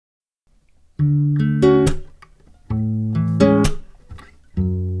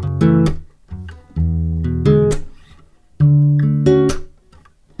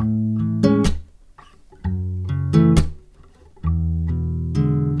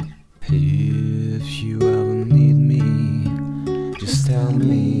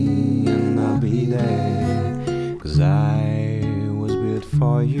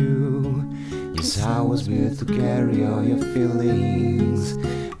'cause I was built to carry all your feelings.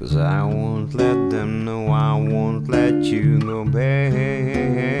 'Cause I won't let them know, I won't let you go,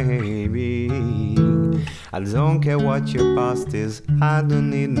 baby. I don't care what your past is, I don't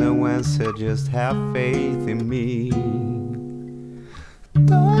need no answer, just have faith in me.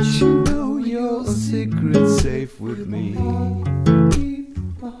 Don't you know your secret's safe with me?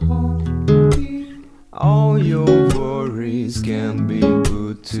 All your worries can be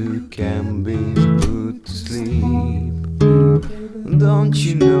put to sleep. Don't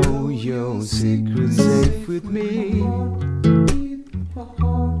you know your secret's safe with me?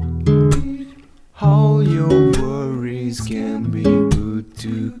 All your worries can be put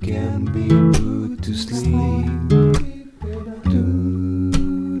to sleep.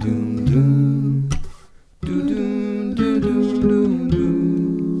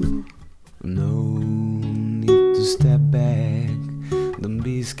 No need to step back, don't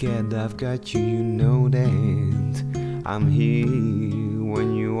be scared, I've got you, you know that. I'm here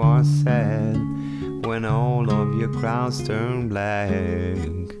when you are sad, when all of your crowds turn black.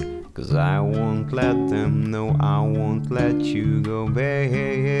 'Cause I won't let them know, I won't let you go,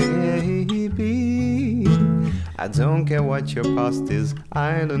 baby. I don't care what your past is,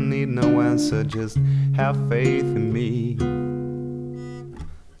 I don't need no answer, just have faith in me.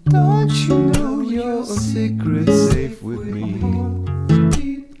 Don't you know your secret's safe with me?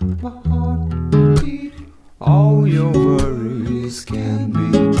 All your worries can be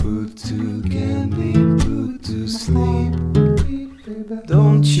put to sleep.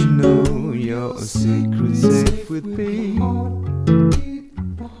 Don't you know your secret's safe with me?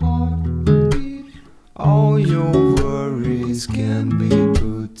 All your worries can be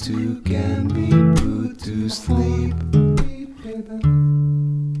put to sleep.